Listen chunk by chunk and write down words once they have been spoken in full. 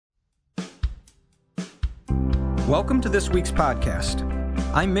Welcome to this week's podcast.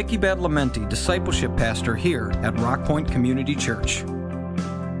 I'm Mickey Badalamenti, Discipleship Pastor here at Rock Point Community Church.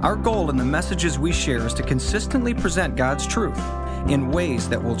 Our goal in the messages we share is to consistently present God's truth in ways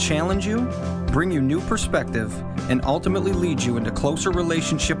that will challenge you, bring you new perspective, and ultimately lead you into closer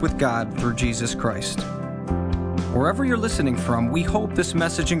relationship with God through Jesus Christ. Wherever you're listening from, we hope this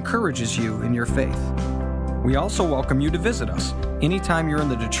message encourages you in your faith. We also welcome you to visit us anytime you're in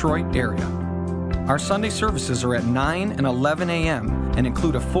the Detroit area. Our Sunday services are at 9 and 11 a.m. and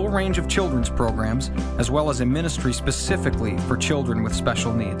include a full range of children's programs, as well as a ministry specifically for children with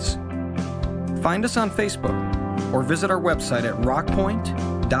special needs. Find us on Facebook or visit our website at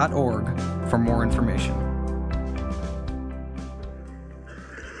rockpoint.org for more information.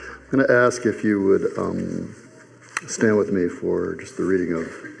 I'm going to ask if you would stand with me for just the reading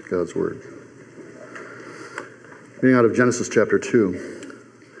of God's Word. Reading out of Genesis chapter 2.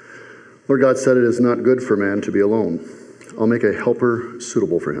 Lord God said, "It is not good for man to be alone. I'll make a helper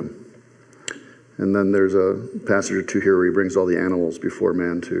suitable for him." And then there's a passage or two here where he brings all the animals before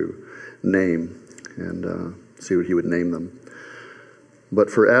man to name and see what he would name them. But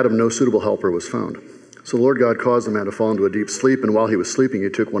for Adam, no suitable helper was found. So the Lord God caused the man to fall into a deep sleep, and while he was sleeping, he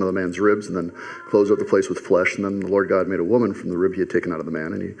took one of the man's ribs and then closed up the place with flesh. And then the Lord God made a woman from the rib he had taken out of the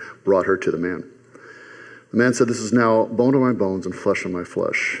man, and he brought her to the man. The man said, "This is now bone of my bones and flesh of my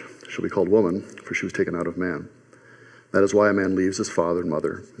flesh. She'll be called woman, for she was taken out of man. That is why a man leaves his father and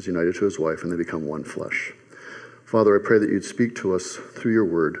mother, is united to his wife, and they become one flesh." Father, I pray that you'd speak to us through your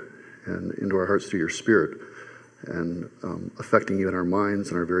word and into our hearts through your spirit, and affecting even our minds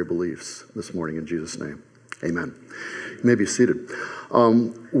and our very beliefs this morning in Jesus' name. Amen. You may be seated.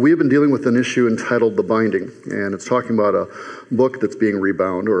 We have been dealing with an issue entitled The Binding, and it's talking about a book that's being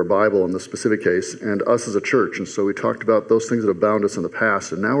rebound, or a Bible in this specific case, and us as a church. And so we talked about those things that have bound us in the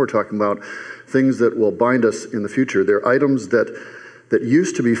past, and now we're talking about things that will bind us in the future. They're items that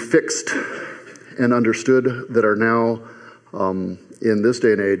used to be fixed and understood that are now, in this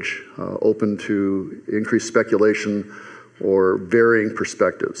day and age, open to increased speculation or varying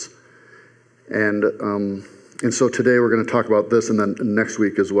perspectives. And so today we're going to talk about this, and then next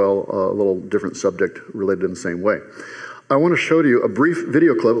week as well, a little different subject related in the same way. I want to show you a brief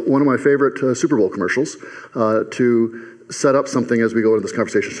video clip, one of my favorite Super Bowl commercials, to set up something as we go into this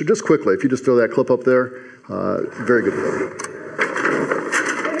conversation. So just quickly, if you just throw that clip up there, very good.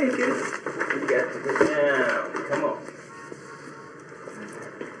 Hey, kids. You got to get down. Come on.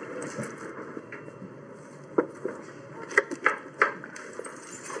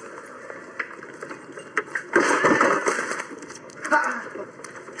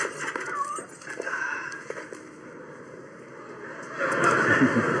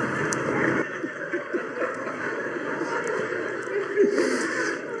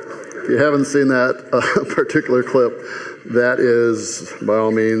 If you haven't seen that particular clip, that is, by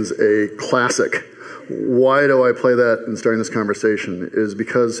all means, a classic. Why do I play that in starting this conversation? Is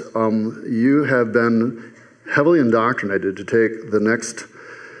because you have been heavily indoctrinated to take the next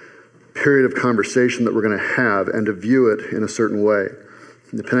period of conversation that we're going to have and to view it in a certain way.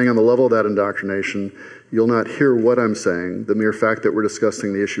 Depending on the level of that indoctrination, you'll not hear what I'm saying. The mere fact that we're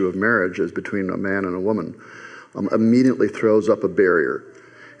discussing the issue of marriage as between a man and a woman immediately throws up a barrier.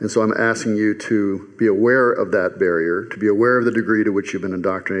 And so I'm asking you to be aware of that barrier, to be aware of the degree to which you've been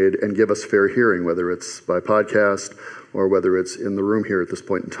indoctrinated, and give us fair hearing, whether it's by podcast or whether it's in the room here at this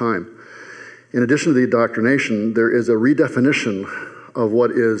point in time. In addition to the indoctrination, there is a redefinition of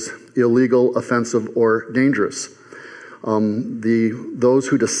what is illegal, offensive, or dangerous. Those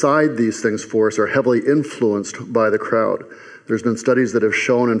who decide these things for us are heavily influenced by the crowd. There's been studies that have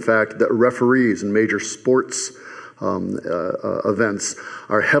shown, in fact, that referees in major sports events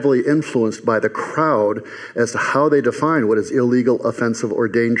are heavily influenced by the crowd as to how they define what is illegal, offensive, or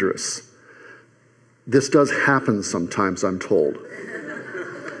dangerous. This does happen sometimes, I'm told.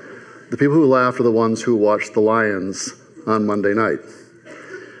 The people who laugh are the ones who watched the Lions on Monday night,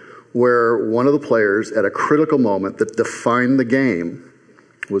 where one of the players at a critical moment that defined the game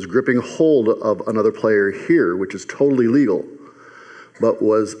was gripping hold of another player here, which is totally legal, but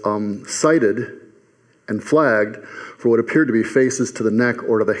was cited and flagged for what appeared to be faces to the neck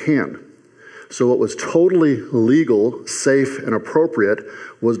or to the hand. So what was totally legal, safe, and appropriate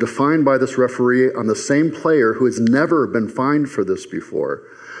was defined by this referee on the same player who has never been fined for this before,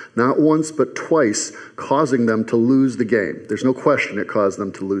 not once but twice, causing them to lose the game. There's no question it caused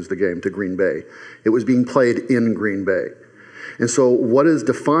them to lose the game to Green Bay. It was being played in Green Bay. And so what is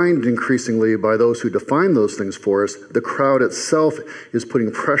defined increasingly by those who define those things for us, the crowd itself is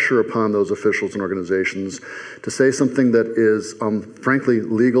putting pressure upon those officials and organizations to say something that is, frankly,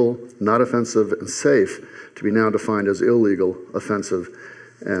 legal, not offensive, and safe, to be now defined as illegal, offensive,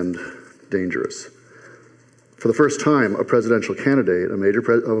 and dangerous. For the first time, a presidential candidate, of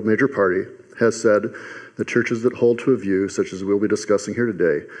a major party, has said that churches that hold to a view, such as we'll be discussing here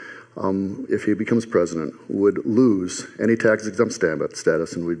today, if he becomes president, would lose any tax-exempt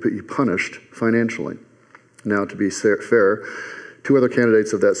status and would be punished financially. Now, to be fair, two other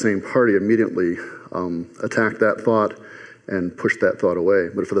candidates of that same party immediately attacked that thought and pushed that thought away.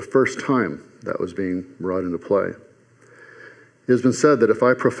 But for the first time, that was being brought into play. It has been said that if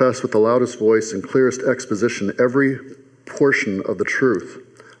I profess with the loudest voice and clearest exposition every portion of the truth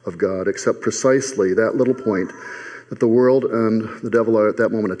of God, except precisely that little point that the world and the devil are at that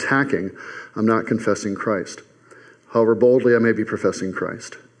moment attacking, I'm not confessing Christ. However boldly I may be professing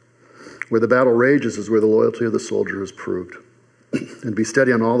Christ. Where the battle rages is where the loyalty of the soldier is proved. And be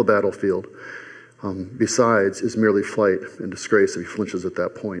steady on all the battlefield, besides, is merely flight and disgrace if he flinches at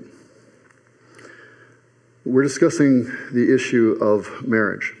that point. We're discussing the issue of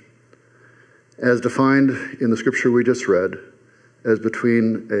marriage, as defined in the scripture we just read, as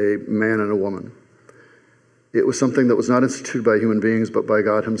between a man and a woman. It was something that was not instituted by human beings, but by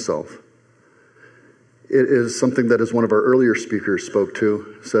God himself. It is something that, as one of our earlier speakers spoke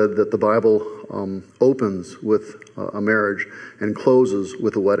to, said that the Bible opens with a marriage and closes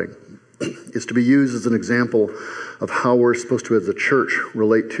with a wedding. It's to be used as an example of how we're supposed to, as a church,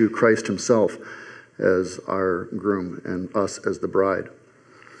 relate to Christ himself as our groom and us as the bride.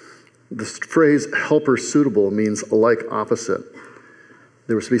 The phrase helper suitable means alike opposite.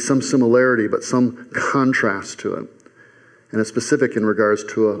 There was to be some similarity, but some contrast to it. And it's specific in regards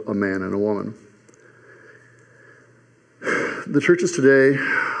to a man and a woman. The churches today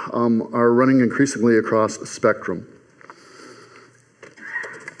are running increasingly across a spectrum.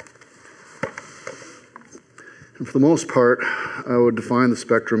 And for the most part, I would define the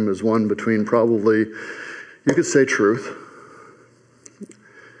spectrum as one between probably, you could say truth,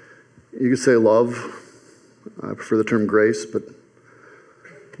 you could say love. I prefer the term grace, but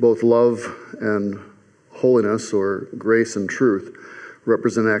both love and holiness, or grace and truth,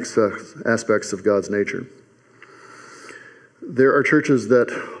 represent aspects of God's nature. There are churches that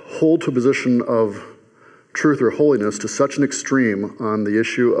hold to a position of truth or holiness to such an extreme on the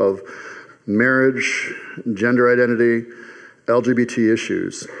issue of marriage, gender identity, LGBT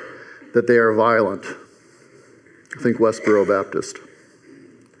issues, that they are violent. Think Westboro Baptist.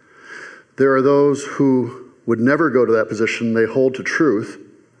 There are those who would never go to that position. They hold to truth,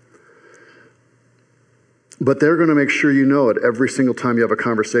 but they're going to make sure you know it every single time you have a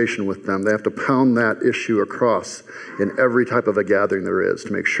conversation with them. They have to pound that issue across in every type of a gathering there is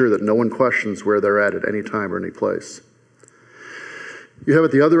to make sure that no one questions where they're at any time or any place. You have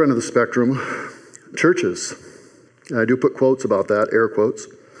at the other end of the spectrum, churches. I do put quotes about that, air quotes,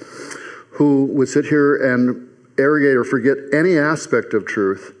 who would sit here and arrogate or forget any aspect of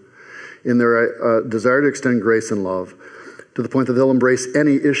truth in their desire to extend grace and love, to the point that they'll embrace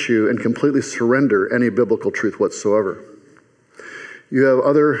any issue and completely surrender any biblical truth whatsoever. You have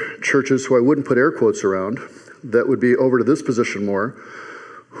other churches who I wouldn't put air quotes around, that would be over to this position more,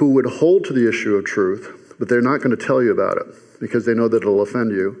 who would hold to the issue of truth, but they're not going to tell you about it because they know that it'll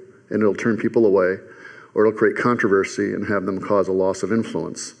offend you and it'll turn people away, or it'll create controversy and have them cause a loss of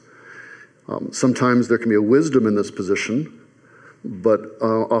influence. Sometimes there can be a wisdom in this position, but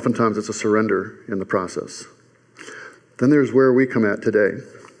oftentimes it's a surrender in the process. Then there's where we come at today.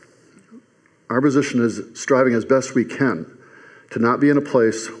 Our position is striving as best we can to not be in a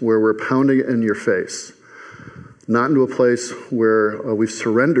place where we're pounding it in your face, not into a place where we've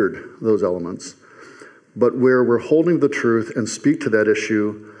surrendered those elements, but where we're holding the truth and speak to that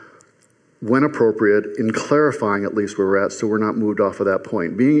issue when appropriate, in clarifying at least where we're at so we're not moved off of that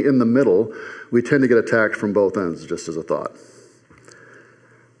point. Being in the middle, we tend to get attacked from both ends, just as a thought.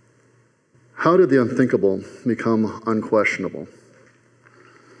 How did the unthinkable become unquestionable?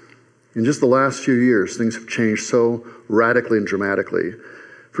 In just the last few years, things have changed so radically and dramatically.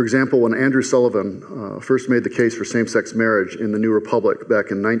 For example, when Andrew Sullivan first made the case for same-sex marriage in the New Republic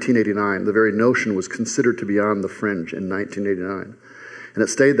back in 1989, the very notion was considered to be on the fringe in 1989. And it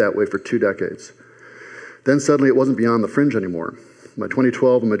stayed that way for 2 decades. Then suddenly it wasn't beyond the fringe anymore. By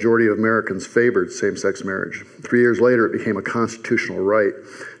 2012, a majority of Americans favored same-sex marriage. 3 years later, it became a constitutional right.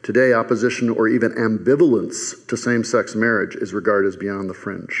 Today, opposition or even ambivalence to same-sex marriage is regarded as beyond the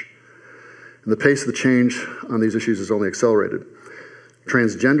fringe. And the pace of the change on these issues has only accelerated.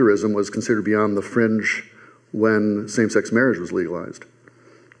 Transgenderism was considered beyond the fringe when same-sex marriage was legalized.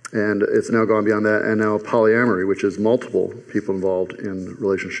 And it's now gone beyond that, and now polyamory, which is multiple people involved in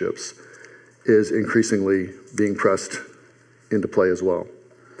relationships, is increasingly being pressed into play as well.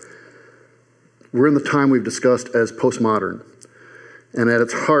 We're in the time we've discussed as postmodern. And at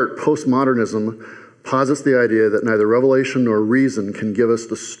its heart, postmodernism posits the idea that neither revelation nor reason can give us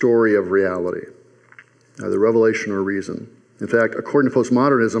the story of reality. Neither revelation or reason. In fact, according to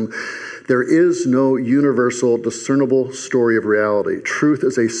postmodernism, there is no universal, discernible story of reality. Truth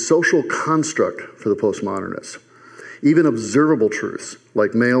is a social construct for the postmodernists. Even observable truths,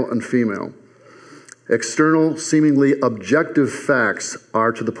 like male and female. External, seemingly objective facts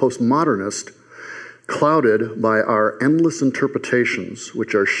are, to the postmodernist, clouded by our endless interpretations,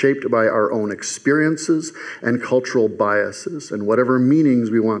 which are shaped by our own experiences and cultural biases and whatever meanings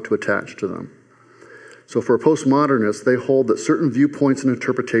we want to attach to them. So for postmodernists, they hold that certain viewpoints and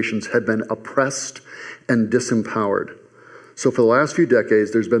interpretations had been oppressed and disempowered. So for the last few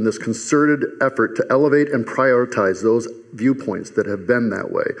decades, there's been this concerted effort to elevate and prioritize those viewpoints that have been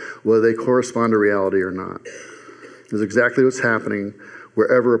that way, whether they correspond to reality or not. This is exactly what's happening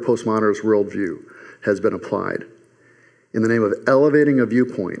wherever a postmodernist worldview has been applied. In the name of elevating a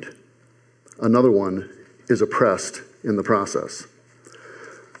viewpoint, another one is oppressed in the process.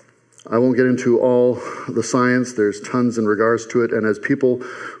 I won't get into all the science. There's tons in regards to it. And as people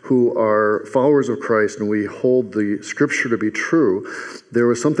who are followers of Christ and we hold the scripture to be true, there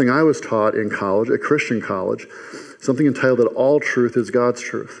was something I was taught in college, a Christian college, something entitled that all truth is God's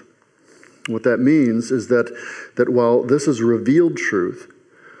truth. What that means is that while this is revealed truth,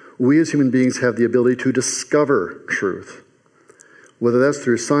 we as human beings have the ability to discover truth. Whether that's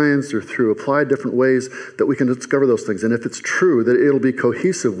through science or through applied different ways that we can discover those things. And if it's true, that it'll be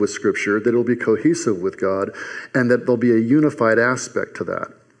cohesive with Scripture, that it'll be cohesive with God, and that there'll be a unified aspect to that.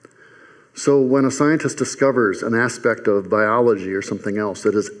 So when a scientist discovers an aspect of biology or something else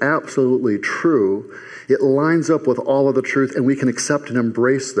that is absolutely true, it lines up with all of the truth, and we can accept and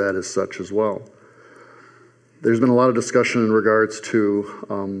embrace that as such as well. There's been a lot of discussion in regards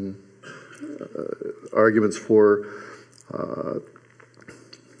to arguments for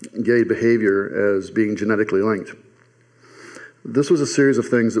gay behavior as being genetically linked. This was a series of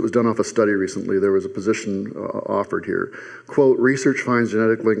things that was done off a study recently. There was a position offered here. Quote, research finds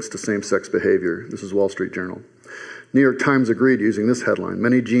genetic links to same-sex behavior. This is Wall Street Journal. New York Times agreed using this headline.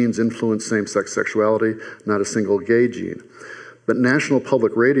 Many genes influence same-sex sexuality, not a single gay gene. But National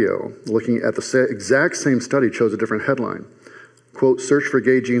Public Radio, looking at the exact same study, chose a different headline. Quote, search for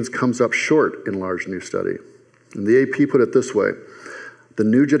gay genes comes up short in large new study. And the AP put it this way. The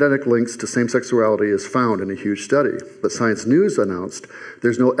new genetic links to same-sex sexuality is found in a huge study, but Science News announced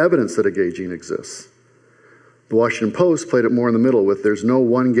there's no evidence that a gay gene exists. The Washington Post played it more in the middle with there's no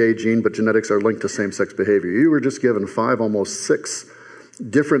one gay gene, but genetics are linked to same-sex behavior. You were just given 5, almost 6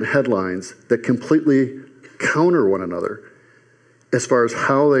 different headlines that completely counter one another as far as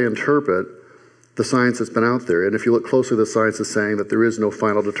how they interpret the science that's been out there. And if you look closely, the science is saying that there is no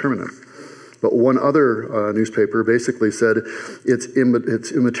final determinant. But one other newspaper basically said it's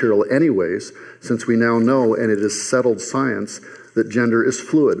immaterial anyways, since we now know, and it is settled science, that gender is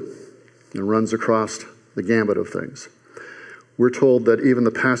fluid and runs across the gambit of things. We're told that even the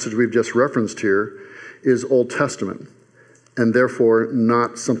passage we've just referenced here is Old Testament, and therefore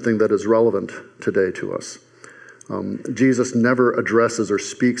not something that is relevant today to us. Jesus never addresses or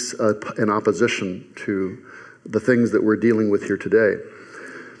speaks in opposition to the things that we're dealing with here today.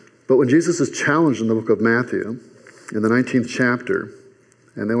 But when Jesus is challenged in the book of Matthew, in the 19th chapter,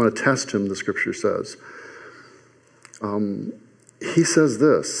 and they want to test him, the scripture says, he says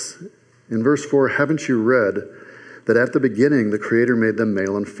this, in verse 4, haven't you read that at the beginning the Creator made them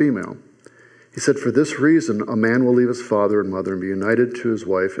male and female? He said, for this reason, a man will leave his father and mother and be united to his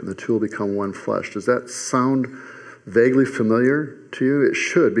wife, and the two will become one flesh. Does that sound vaguely familiar to you? It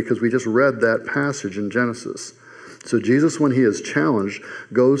should, because we just read that passage in Genesis. So Jesus, when he is challenged,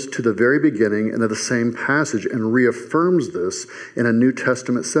 goes to the very beginning into the same passage and reaffirms this in a New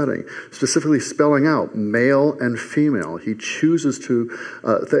Testament setting, specifically spelling out male and female. He chooses to,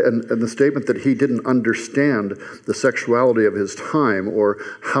 and the statement that he didn't understand the sexuality of his time or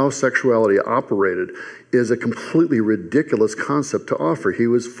how sexuality operated is a completely ridiculous concept to offer. He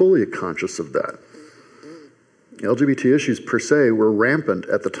was fully conscious of that. LGBT issues per se were rampant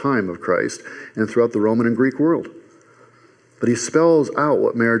at the time of Christ and throughout the Roman and Greek world. But he spells out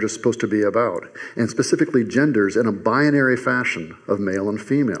what marriage is supposed to be about, and specifically genders in a binary fashion of male and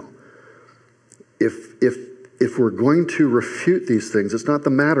female. If if we're going to refute these things, it's not the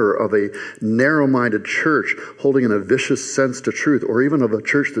matter of a narrow-minded church holding in a vicious sense to truth, or even of a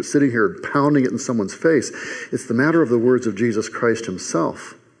church that's sitting here pounding it in someone's face. It's the matter of the words of Jesus Christ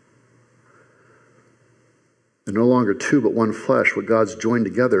himself. They're no longer two but one flesh. What God's joined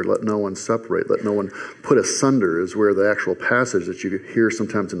together, let no one separate. Let no one put asunder is where the actual passage that you hear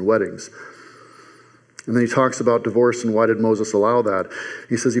sometimes in weddings. And then he talks about divorce and why did Moses allow that.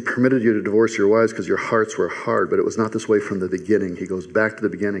 He says he permitted you to divorce your wives because your hearts were hard, but it was not this way from the beginning. He goes back to the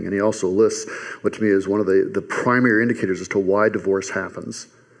beginning, and he also lists what to me is one of the primary indicators as to why divorce happens.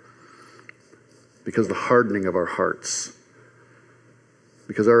 Because the hardening of our hearts.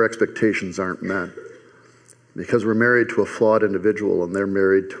 Because our expectations aren't met. Because we're married to a flawed individual and they're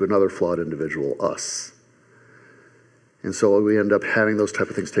married to another flawed individual, us. And so we end up having those type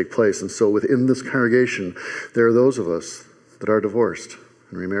of things take place. And so within this congregation, there are those of us that are divorced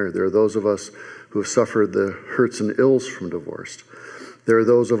and remarried. There are those of us who have suffered the hurts and ills from divorce. There are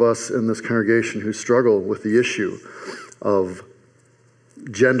those of us in this congregation who struggle with the issue of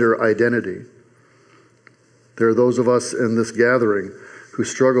gender identity. There are those of us in this gathering who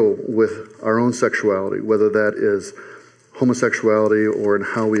struggle with our own sexuality, whether that is homosexuality or in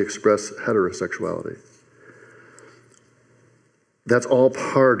how we express heterosexuality. That's all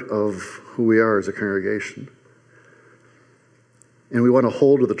part of who we are as a congregation. And we want to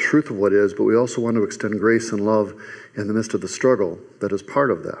hold to the truth of what is, but we also want to extend grace and love in the midst of the struggle that is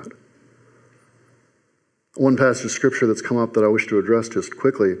part of that. One passage of scripture that's come up that I wish to address just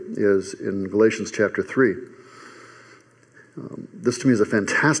quickly is in Galatians chapter 3. This to me is a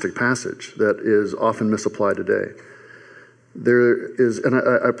fantastic passage that is often misapplied today. There is, and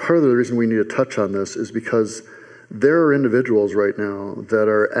part of the reason we need to touch on this is because there are individuals right now that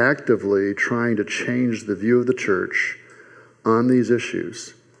are actively trying to change the view of the church on these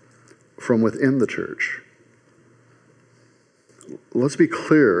issues from within the church. Let's be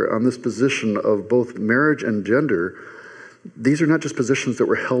clear on this position of both marriage and gender. These are not just positions that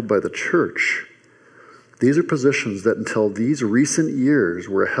were held by the church. These are positions that until these recent years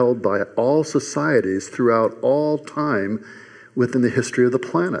were held by all societies throughout all time within the history of the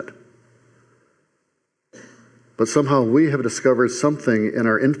planet. But somehow we have discovered something in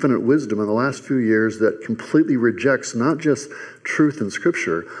our infinite wisdom in the last few years that completely rejects not just truth in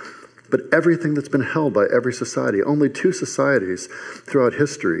Scripture, but everything that's been held by every society. Only two societies throughout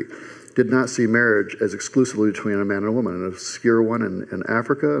history did not see marriage as exclusively between a man and a woman, an obscure one in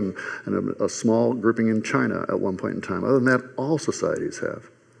Africa and a small grouping in China at one point in time. Other than that, all societies have.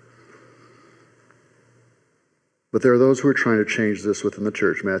 But there are those who are trying to change this within the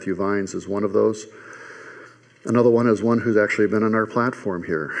church. Matthew Vines is one of those. Another one is one who's actually been on our platform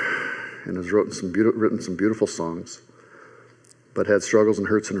here and has written some beautiful songs, but had struggles and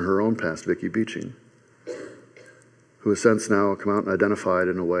hurts in her own past, Vicki Beeching, who has since now come out and identified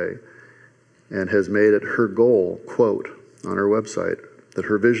in a way and has made it her goal, quote, on her website, that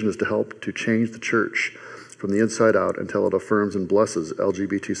her vision is to help to change the church from the inside out until it affirms and blesses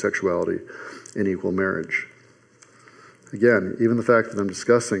LGBT sexuality and equal marriage. Again, even the fact that I'm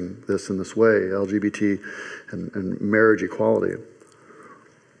discussing this in this way, LGBT and marriage equality,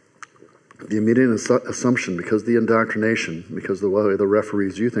 the immediate assumption, because the indoctrination, because the way the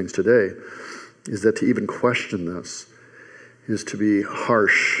referees view things today, is that to even question this is to be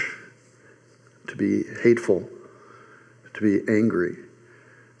harsh, to be hateful, to be angry.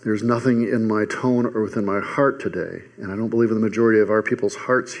 There's nothing in my tone or within my heart today, and I don't believe in the majority of our people's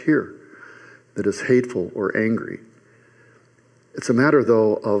hearts here, that is hateful or angry. It's a matter,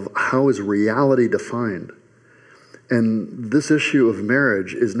 though, of how is reality defined. And this issue of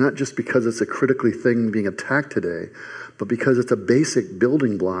marriage is not just because it's a critically thing being attacked today, but because it's a basic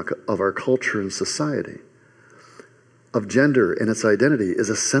building block of our culture and society. Of gender and its identity is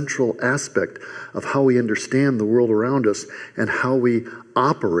a central aspect of how we understand the world around us and how we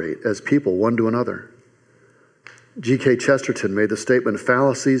operate as people, one to another. G.K. Chesterton made the statement,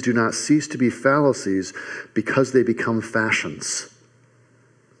 fallacies do not cease to be fallacies because they become fashions.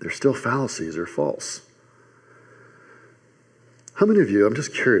 They're still fallacies or false. How many of you, I'm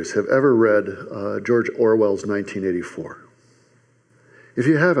just curious, have ever read George Orwell's 1984? If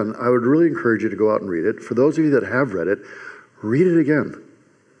you haven't, I would really encourage you to go out and read it. For those of you that have read it, read it again.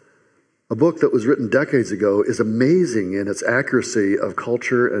 A book that was written decades ago is amazing in its accuracy of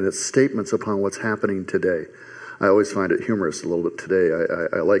culture and its statements upon what's happening today. I always find it humorous a little bit today.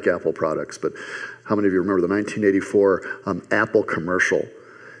 I like Apple products, but how many of you remember the 1984 Apple commercial?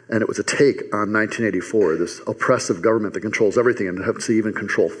 And it was a take on 1984, this oppressive government that controls everything and helps to even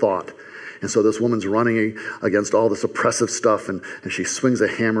control thought. And so this woman's running against all this oppressive stuff, and she swings a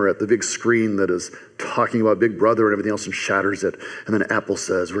hammer at the big screen that is talking about Big Brother and everything else and shatters it. And then Apple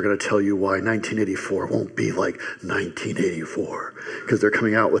says, we're going to tell you why 1984 won't be like 1984, because they're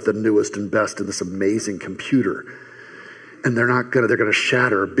coming out with the newest and best in this amazing computer. And they're going to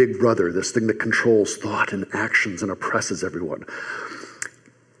shatter Big Brother, this thing that controls thought and actions and oppresses everyone.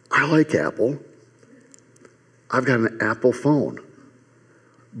 I like Apple. I've got an Apple phone.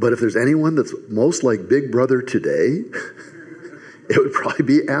 But if there's anyone that's most like Big Brother today, it would probably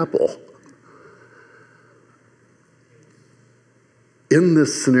be Apple. In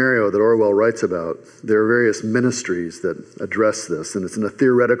this scenario that Orwell writes about, there are various ministries that address this, and it's in a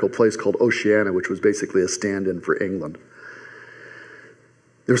theoretical place called Oceana, which was basically a stand-in for England.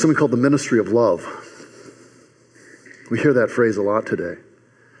 There's something called the Ministry of Love. We hear that phrase a lot today,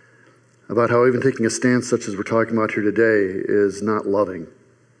 about how even taking a stance such as we're talking about here today is not loving.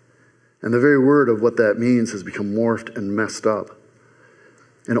 And the very word of what that means has become morphed and messed up.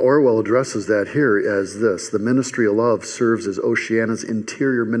 And Orwell addresses that here as this: the ministry of love serves as Oceana's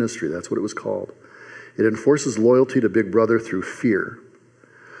interior ministry. That's what it was called. It enforces loyalty to Big Brother through fear,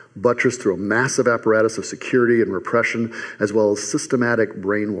 buttressed through a massive apparatus of security and repression, as well as systematic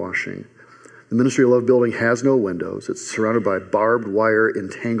brainwashing. The Ministry of Love building has no windows. It's surrounded by barbed wire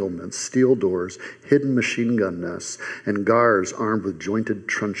entanglements, steel doors, hidden machine gun nests, and guards armed with jointed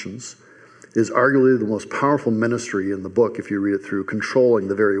truncheons. It is arguably the most powerful ministry in the book, if you read it through, controlling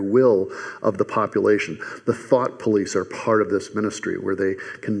the very will of the population. The thought police are part of this ministry, where they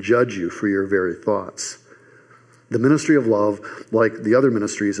can judge you for your very thoughts. The Ministry of Love, like the other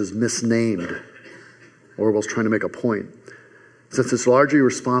ministries, is misnamed. Orwell's trying to make a point. Since it's largely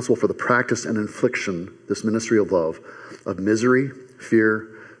responsible for the practice and infliction, this Ministry of Love, of misery, fear,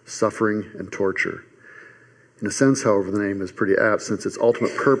 suffering, and torture. In a sense, however, the name is pretty apt, since its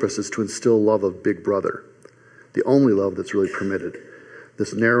ultimate purpose is to instill love of Big Brother, the only love that's really permitted.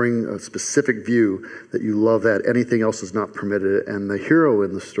 This narrowing a specific view that you love that, anything else is not permitted, and the hero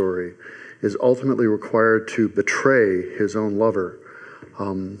in the story is ultimately required to betray his own lover,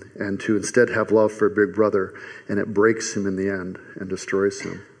 and to instead have love for Big Brother, and it breaks him in the end and destroys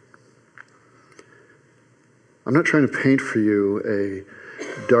him. I'm not trying to paint for you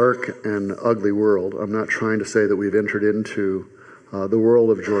a dark and ugly world. I'm not trying to say that we've entered into the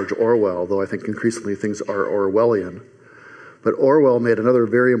world of George Orwell, though I think increasingly things are Orwellian. But Orwell made another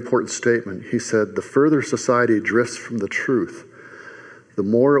very important statement. He said, the further society drifts from the truth, the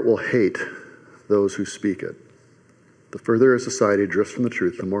more it will hate those who speak it. The further a society drifts from the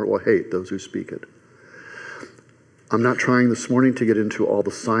truth, the more it will hate those who speak it. I'm not trying this morning to get into all the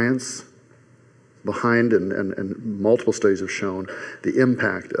science behind, and multiple studies have shown the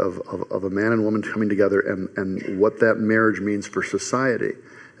impact of a man and woman coming together and what that marriage means for society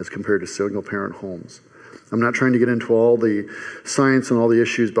as compared to single-parent homes. I'm not trying to get into all the science and all the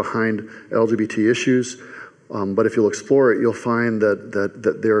issues behind LGBT issues, but if you'll explore it, you'll find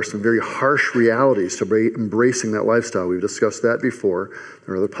that there are some very harsh realities to embracing that lifestyle. We've discussed that before.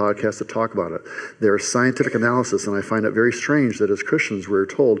 There are other podcasts that talk about it. There is scientific analysis, and I find it very strange that as Christians we're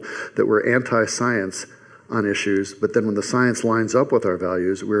told that we're anti-science on issues, but then when the science lines up with our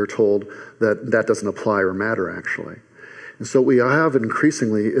values, we're told that that doesn't apply or matter, actually. And so what we have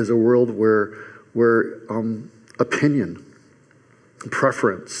increasingly is a world where opinion,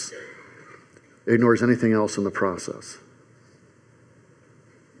 preference, ignores anything else in the process.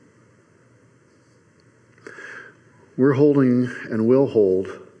 We're holding and will hold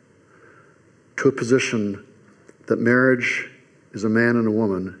to a position that marriage is a man and a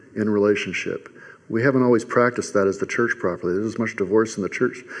woman in a relationship. We haven't always practiced that as the church properly. There's as much divorce in the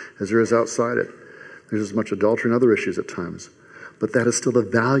church as there is outside it. There's as much adultery and other issues at times. But that is still the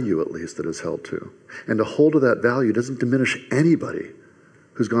value, at least, that is held to. And to hold to that value doesn't diminish anybody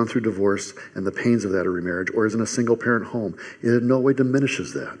who's gone through divorce and the pains of that or remarriage, or is in a single-parent home. It in no way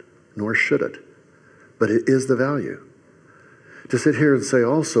diminishes that, nor should it. But it is the value. To sit here and say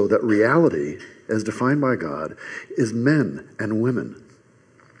also that reality, as defined by God, is men and women,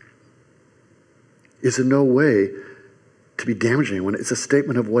 is in no way to be damaging anyone. It's a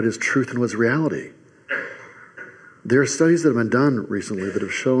statement of what is truth and what is reality. There are studies that have been done recently that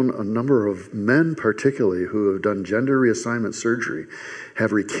have shown a number of men particularly who have done gender reassignment surgery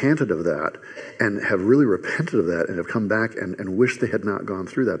have recanted of that and have really repented of that and have come back and wish they had not gone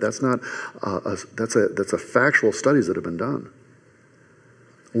through that. That's not that's a factual studies that have been done.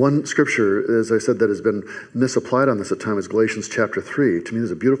 One scripture, as I said, that has been misapplied on this at times is Galatians chapter 3. To me, this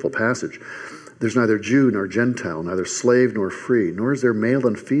is a beautiful passage. There's neither Jew nor Gentile, neither slave nor free, nor is there male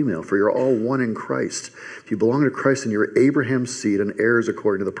and female, for you're all one in Christ. If you belong to Christ, then you're Abraham's seed and heirs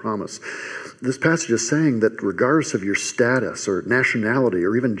according to the promise. This passage is saying that regardless of your status or nationality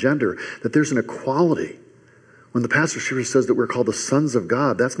or even gender, that there's an equality. When the pastor scripture says that we're called the sons of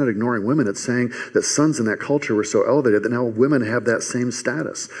God, that's not ignoring women. It's saying that sons in that culture were so elevated that now women have that same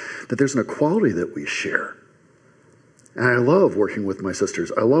status, that there's an equality that we share. And I love working with my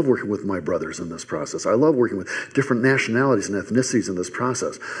sisters. I love working with my brothers in this process. I love working with different nationalities and ethnicities in this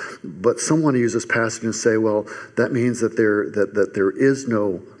process. But some want to use this passage and say, well, that means that there is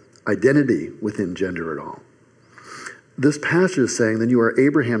no identity within gender at all. This passage is saying, then you are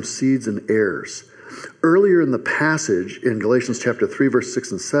Abraham's seeds and heirs. Earlier in the passage, in Galatians chapter 3, verse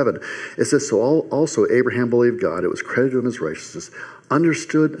 6 and 7, it says, so also Abraham believed God, it was credited to him as righteousness.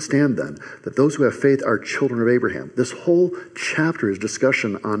 Understand then that those who have faith are children of Abraham. This whole chapter is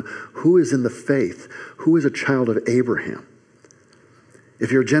discussion on who is in the faith, who is a child of Abraham.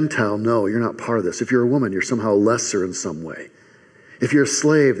 If you're a Gentile, no, you're not part of this. If you're a woman, you're somehow lesser in some way. If you're a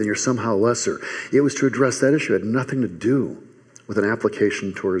slave, then you're somehow lesser. It was to address that issue. It had nothing to do with an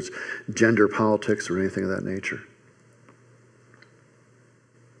application towards gender politics or anything of that nature.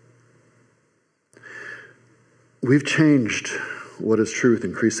 We've changed what is truth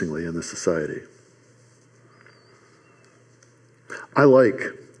increasingly in this society. I like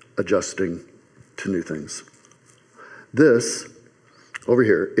adjusting to new things. This over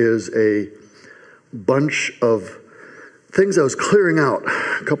here is a bunch of things I was clearing out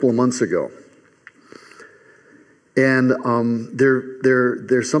a couple of months ago. And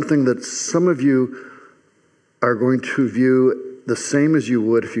there's something that some of you are going to view the same as you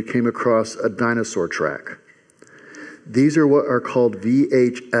would if you came across a dinosaur track. These are what are called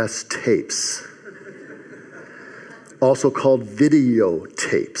VHS tapes, also called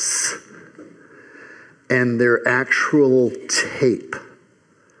videotapes. And they're actual tape.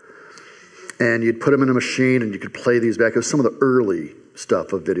 And you'd put them in a machine and you could play these back. It was some of the early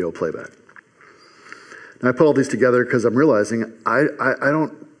stuff of video playback. And I put all these together because I'm realizing I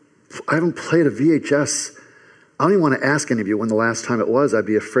haven't played a VHS. I don't even want to ask any of you when the last time it was. I'd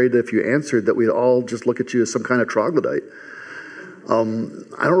be afraid that if you answered that we'd all just look at you as some kind of troglodyte. I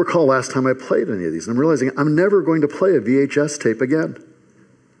don't recall last time I played any of these. And I'm realizing I'm never going to play a VHS tape again.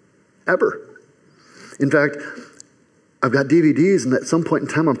 Ever. In fact, I've got DVDs, and at some point in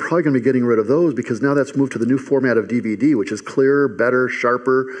time, I'm probably going to be getting rid of those because now that's moved to the new format of DVD, which is clearer, better,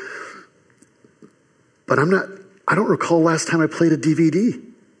 sharper. But I don't recall last time I played a DVD.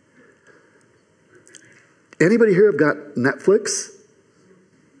 Anybody here have got Netflix?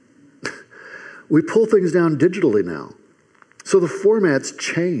 We pull things down digitally now. So the formats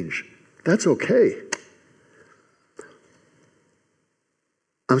change. That's okay.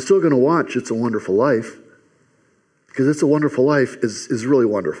 I'm still going to watch It's a Wonderful Life because It's a Wonderful Life is really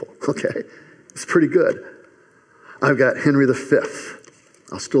wonderful, okay? It's pretty good. I've got Henry V.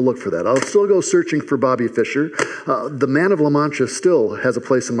 I'll still look for that. I'll still go searching for Bobby Fischer. The Man of La Mancha still has a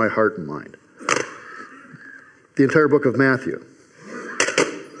place in my heart and mind. The entire book of Matthew.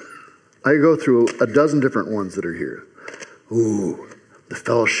 I go through a dozen different ones that are here. Ooh, the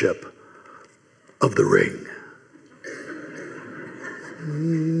Fellowship of the Ring.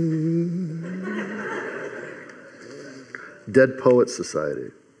 Dead Poets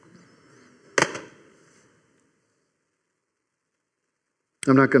Society.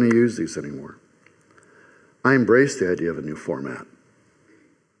 I'm not going to use these anymore. I embrace the idea of a new format.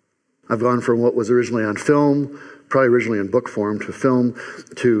 I've gone from what was originally on film, probably originally in book form, to film,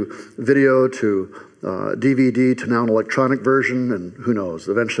 to video, to DVD, to now an electronic version, and who knows,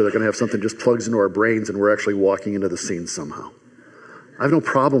 eventually they're going to have something that just plugs into our brains and we're actually walking into the scene somehow. I have no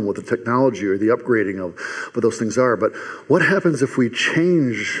problem with the technology or the upgrading of what those things are, but what happens if we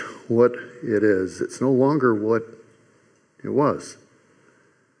change what it is? It's no longer what it was.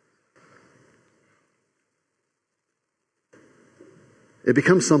 It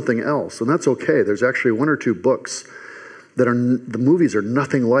becomes something else, and that's okay. There's actually one or two books that the movies are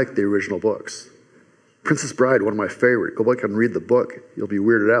nothing like the original books. Princess Bride, one of my favorite. Go back and read the book. You'll be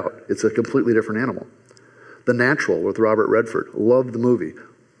weirded out. It's a completely different animal. The Natural with Robert Redford. Love the movie.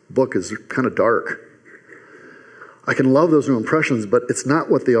 Book is kind of dark. I can love those new impressions, but it's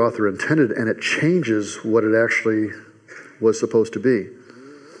not what the author intended, and it changes what it actually was supposed to be.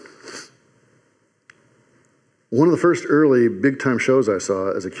 One of the first early big-time shows I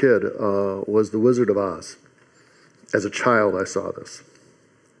saw as a kid was The Wizard of Oz. As a child, I saw this.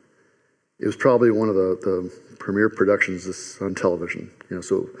 It was probably one of the premier productions on television,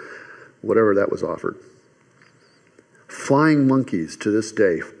 so whatever that was offered. Flying monkeys to this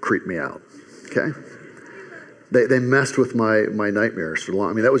day creep me out. okay? They messed with my nightmares for long.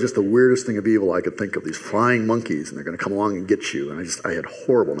 I mean, that was just the weirdest thing of evil I could think of, these flying monkeys, and they're going to come along and get you. And I had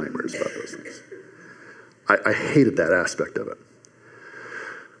horrible nightmares about those things. I hated that aspect of it.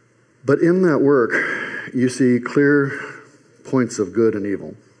 But in that work, you see clear points of good and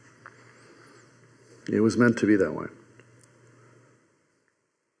evil. It was meant to be that way.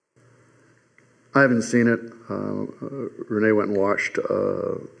 I haven't seen it. Renee went and watched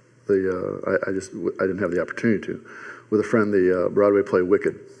I didn't have the opportunity to, with a friend, the Broadway play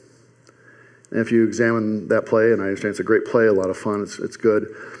Wicked. And if you examine that play, and I understand it's a great play, a lot of fun, it's good,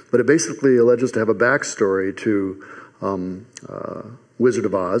 but it basically alleges to have a backstory to Wizard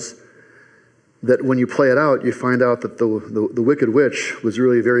of Oz, that when you play it out, you find out that the Wicked Witch was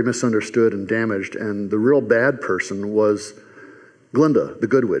really very misunderstood and damaged, and the real bad person was Glinda, the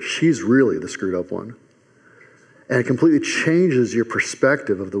good witch. She's really the screwed up one. And it completely changes your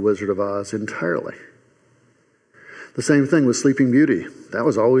perspective of the Wizard of Oz entirely. The same thing with Sleeping Beauty. That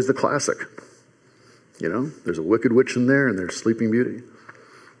was always the classic. You know, there's a wicked witch in there and there's Sleeping Beauty.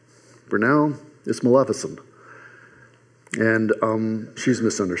 For now, it's Maleficent. And she's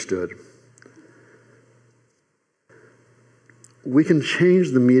misunderstood. We can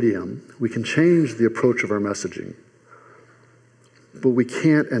change the medium. We can change the approach of our messaging. But we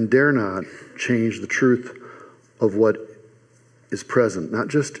can't and dare not change the truth of what is present, not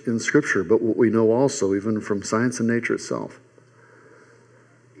just in Scripture, but what we know also, even from science and nature itself.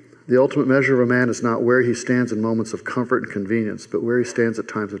 The ultimate measure of a man is not where he stands in moments of comfort and convenience, but where he stands at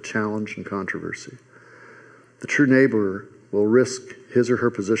times of challenge and controversy. The true neighbor will risk his or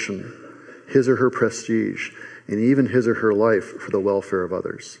her position, his or her prestige, and even his or her life for the welfare of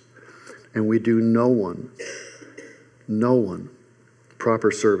others. And we do no one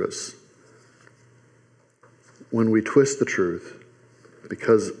proper service when we twist the truth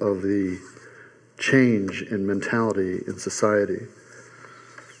because of the change in mentality in society.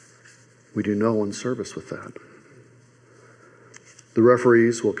 We do no one service with that. The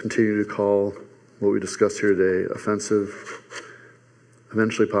referees will continue to call what we discussed here today offensive,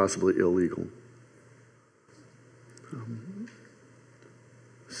 eventually possibly illegal,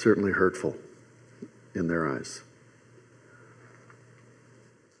 certainly hurtful in their eyes.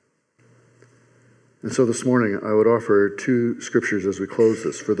 And so this morning, I would offer two scriptures as we close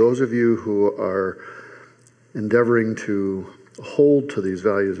this. For those of you who are endeavoring to hold to these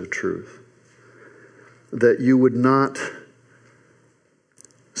values of truth, that you would not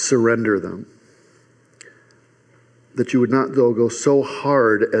surrender them, that you would not, though, go so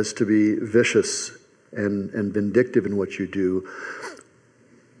hard as to be vicious and vindictive in what you do,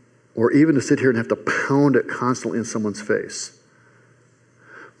 or even to sit here and have to pound it constantly in someone's face.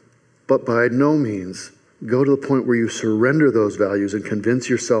 But by no means go to the point where you surrender those values and convince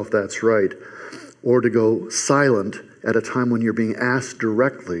yourself that's right, or to go silent at a time when you're being asked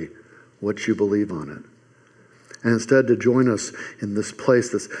directly what you believe on it. And instead to join us in this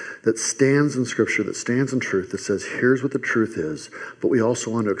place that stands in Scripture, that stands in truth, that says, here's what the truth is, but we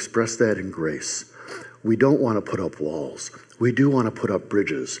also want to express that in grace. We don't want to put up walls. We do want to put up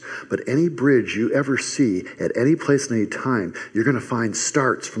bridges. But any bridge you ever see at any place and any time, you're going to find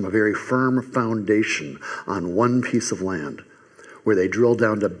starts from a very firm foundation on one piece of land where they drill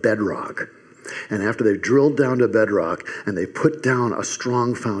down to bedrock. And after they've drilled down to bedrock and they put down a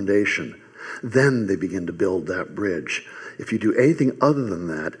strong foundation, then they begin to build that bridge. If you do anything other than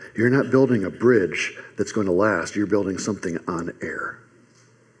that, you're not building a bridge that's going to last. You're building something on air.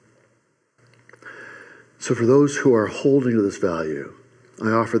 So for those who are holding to this value,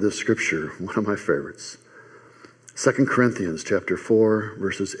 I offer this scripture, one of my favorites. 2 Corinthians chapter 4,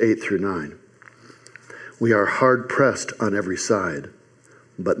 verses 8 through 9. We are hard pressed on every side,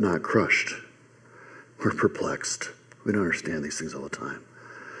 but not crushed. We're perplexed. We don't understand these things all the time.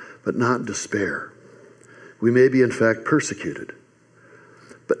 But not in despair. We may be in fact persecuted,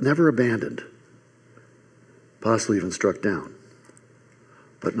 but never abandoned. Possibly even struck down,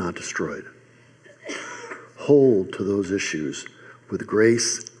 but not destroyed. Hold to those issues with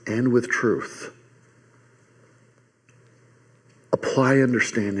grace and with truth. Apply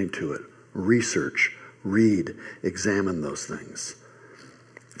understanding to it. Research, read, examine those things.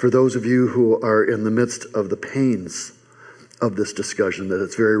 For those of you who are in the midst of the pains of this discussion, that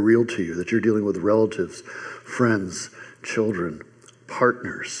it's very real to you, that you're dealing with relatives, friends, children,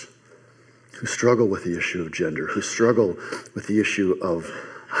 partners who struggle with the issue of gender, who struggle with the issue of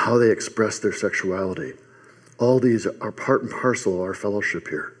how they express their sexuality. All these are part and parcel of our fellowship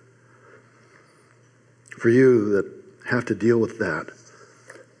here. For you that have to deal with that,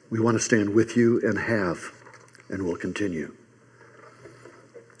 we want to stand with you and will continue.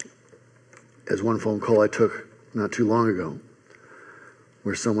 as one phone call I took not too long ago,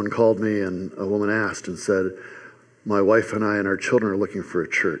 where someone called me and a woman asked and said, my wife and I and our children are looking for a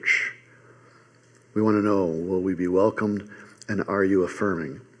church. We want to know, will we be welcomed, and are you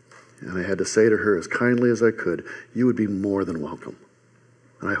affirming? And I had to say to her as kindly as I could, you would be more than welcome.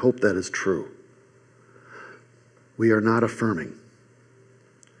 And I hope that is true. We are not affirming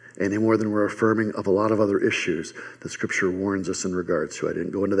any more than we're affirming of a lot of other issues that Scripture warns us in regards to. I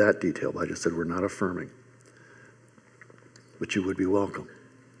didn't go into that detail, but I just said we're not affirming. But you would be welcome.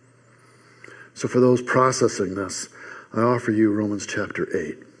 So for those processing this, I offer you Romans chapter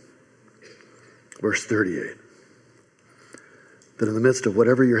 8, verse 38. That in the midst of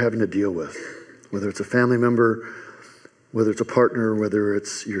whatever you're having to deal with, whether it's a family member, whether it's a partner, whether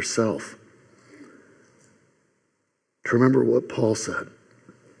it's yourself, to remember what Paul said.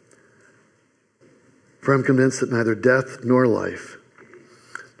 For I'm convinced that neither death nor life,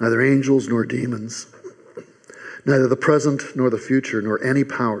 neither angels nor demons, neither the present nor the future, nor any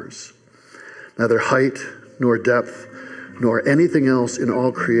powers, neither height nor depth, nor anything else in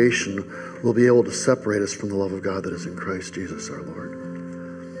all creation will be able to separate us from the love of God that is in Christ Jesus our Lord.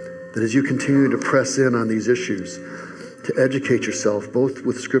 That as you continue to press in on these issues, to educate yourself both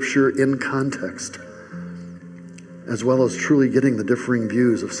with Scripture in context, as well as truly getting the differing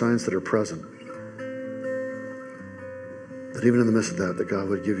views of science that are present, that even in the midst of that God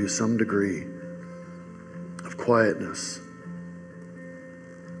would give you some degree of quietness,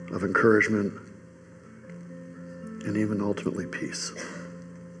 of encouragement, and even ultimately peace.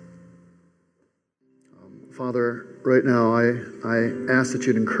 Father, right now I ask that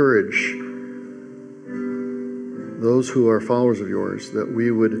you'd encourage those who are followers of yours, that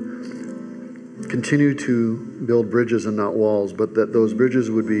we would continue to build bridges and not walls, but that those bridges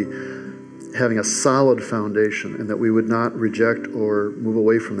would be having a solid foundation, and that we would not reject or move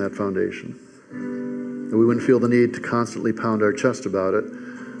away from that foundation. That we wouldn't feel the need to constantly pound our chest about it,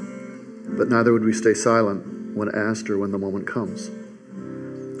 but neither would we stay silent when asked or when the moment comes.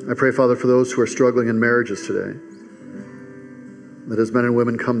 I pray, Father, for those who are struggling in marriages today, that as men and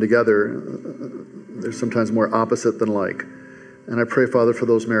women come together, they're sometimes more opposite than like. And I pray, Father, for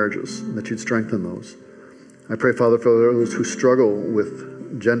those marriages, that you'd strengthen those. I pray, Father, for those who struggle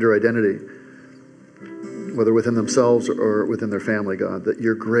with gender identity, whether within themselves or within their family, God, that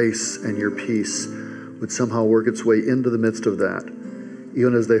your grace and your peace would somehow work its way into the midst of that,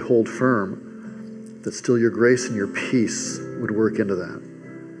 even as they hold firm, that still your grace and your peace would work into that.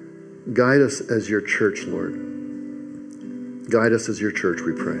 Guide us as your church, Lord. Guide us as your church,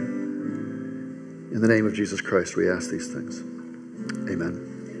 we pray. In the name of Jesus Christ, we ask these things.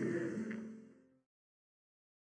 Amen.